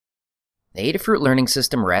The Adafruit Learning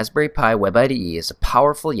System Raspberry Pi WebIDE is a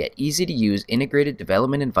powerful yet easy to use integrated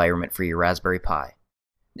development environment for your Raspberry Pi.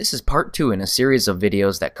 This is part 2 in a series of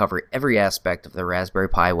videos that cover every aspect of the Raspberry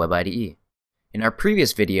Pi WebIDE. In our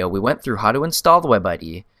previous video, we went through how to install the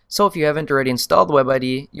WebIDE, so if you haven't already installed the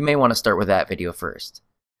WebIDE, you may want to start with that video first.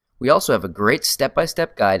 We also have a great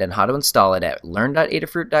step-by-step guide on how to install it at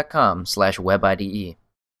learn.adafruit.com/webide.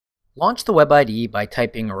 Launch the WebIDE by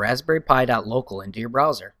typing raspberrypi.local into your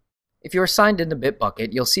browser. If you are signed into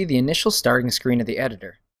Bitbucket, you'll see the initial starting screen of the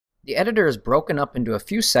editor. The editor is broken up into a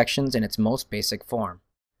few sections in its most basic form.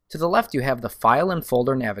 To the left you have the File and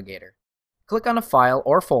Folder Navigator. Click on a file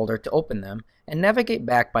or folder to open them, and navigate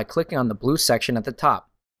back by clicking on the blue section at the top.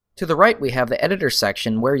 To the right we have the Editor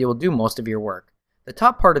section where you will do most of your work. The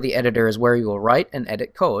top part of the editor is where you will write and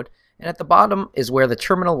edit code, and at the bottom is where the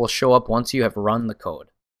terminal will show up once you have run the code.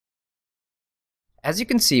 As you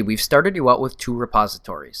can see, we've started you out with 2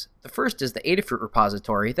 repositories. The first is the Adafruit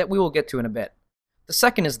repository that we will get to in a bit. The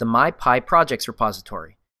second is the My Pi Projects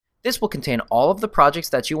repository. This will contain all of the projects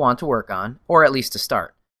that you want to work on, or at least to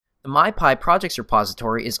start. The My Pi Projects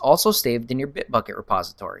repository is also saved in your Bitbucket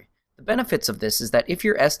repository. The benefits of this is that if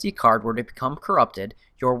your SD card were to become corrupted,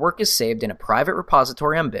 your work is saved in a private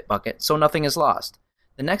repository on Bitbucket, so nothing is lost.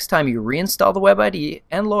 The next time you reinstall the WebIDE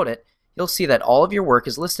and load it, you'll see that all of your work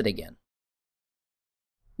is listed again.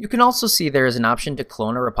 You can also see there is an option to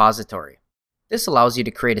clone a repository. This allows you to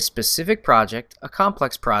create a specific project, a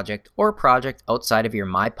complex project, or a project outside of your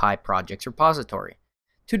My Pi Projects repository.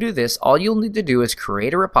 To do this, all you'll need to do is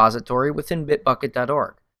create a repository within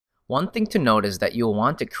bitbucket.org. One thing to note is that you'll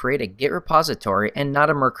want to create a Git repository and not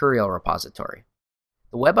a Mercurial repository.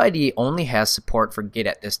 The WebIDE only has support for Git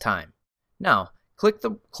at this time. Now, click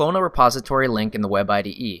the Clone a Repository link in the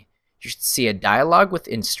WebIDE. You should see a dialog with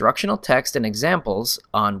instructional text and examples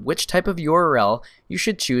on which type of URL you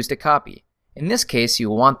should choose to copy. In this case, you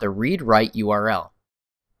will want the read-write URL.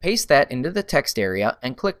 Paste that into the text area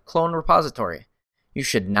and click Clone Repository. You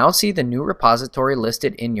should now see the new repository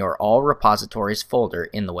listed in your All Repositories folder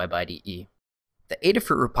in the WebIDE. The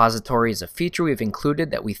Adafruit repository is a feature we've included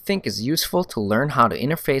that we think is useful to learn how to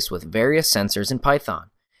interface with various sensors in Python.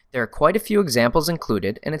 There are quite a few examples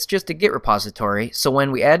included, and it's just a Git repository, so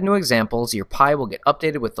when we add new examples, your Pi will get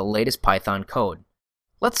updated with the latest Python code.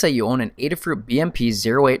 Let's say you own an Adafruit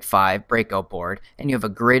BMP085 breakout board, and you have a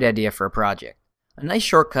great idea for a project. A nice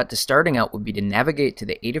shortcut to starting out would be to navigate to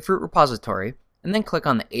the Adafruit repository, and then click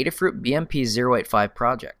on the Adafruit BMP085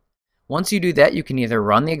 project. Once you do that, you can either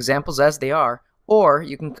run the examples as they are, or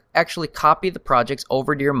you can actually copy the projects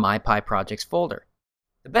over to your My Pi Projects folder.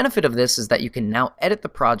 The benefit of this is that you can now edit the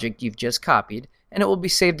project you've just copied, and it will be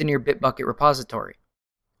saved in your Bitbucket repository.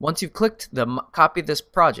 Once you've clicked the Copy This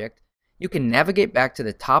Project, you can navigate back to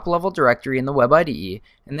the top level directory in the WebIDE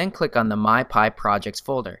and then click on the My Pi Projects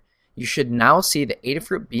folder. You should now see the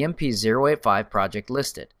Adafruit BMP085 project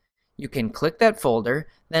listed. You can click that folder,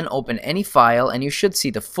 then open any file, and you should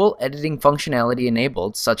see the full editing functionality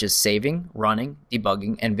enabled, such as saving, running,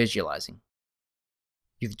 debugging, and visualizing.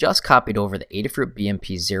 You've just copied over the Adafruit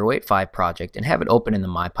BMP085 project and have it open in the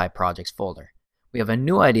My Pi Projects folder. We have a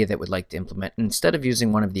new idea that we'd like to implement, and instead of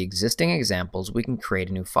using one of the existing examples, we can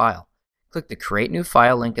create a new file. Click the Create New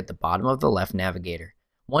File link at the bottom of the left navigator.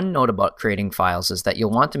 One note about creating files is that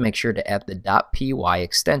you'll want to make sure to add the .py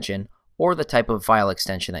extension or the type of file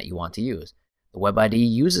extension that you want to use. The WebIDE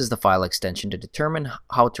uses the file extension to determine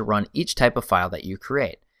how to run each type of file that you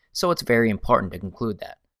create, so it's very important to include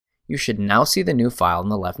that. You should now see the new file in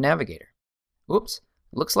the left navigator. Oops,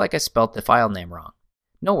 it looks like I spelt the file name wrong.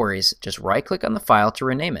 No worries, just right-click on the file to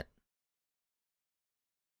rename it.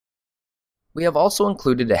 We have also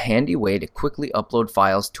included a handy way to quickly upload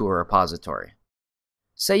files to a repository.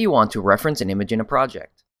 Say you want to reference an image in a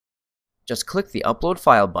project. Just click the Upload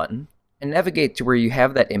File button and navigate to where you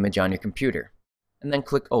have that image on your computer, and then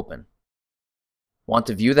click Open. Want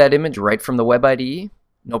to view that image right from the WebIDE?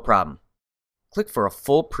 No problem. Click for a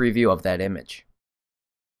full preview of that image.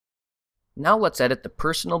 Now let's edit the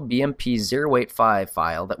personal BMP085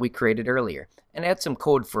 file that we created earlier and add some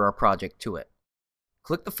code for our project to it.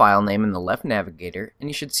 Click the file name in the left navigator and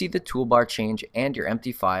you should see the toolbar change and your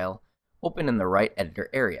empty file open in the right editor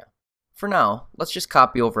area. For now, let's just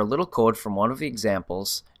copy over a little code from one of the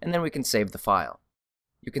examples and then we can save the file.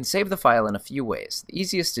 You can save the file in a few ways. The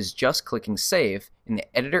easiest is just clicking Save in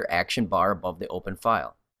the editor action bar above the open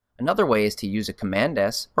file. Another way is to use a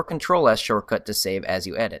Command-S or Control-S shortcut to save as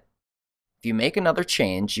you edit. If you make another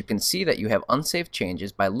change, you can see that you have unsaved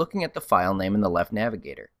changes by looking at the file name in the left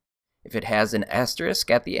navigator. If it has an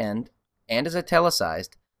asterisk at the end and is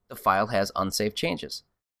italicized, the file has unsaved changes.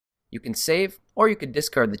 You can save, or you can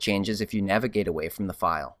discard the changes if you navigate away from the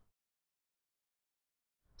file.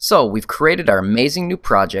 So, we've created our amazing new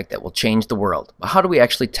project that will change the world, but how do we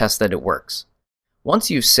actually test that it works? Once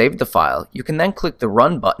you've saved the file, you can then click the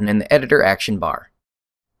Run button in the editor action bar.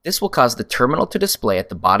 This will cause the terminal to display at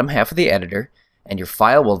the bottom half of the editor, and your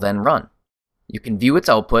file will then run. You can view its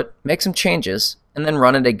output, make some changes, and then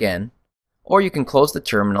run it again, or you can close the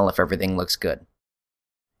terminal if everything looks good.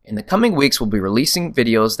 In the coming weeks, we'll be releasing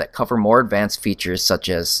videos that cover more advanced features such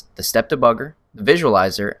as the step debugger, the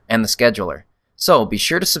visualizer, and the scheduler. So be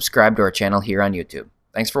sure to subscribe to our channel here on YouTube.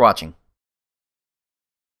 Thanks for watching.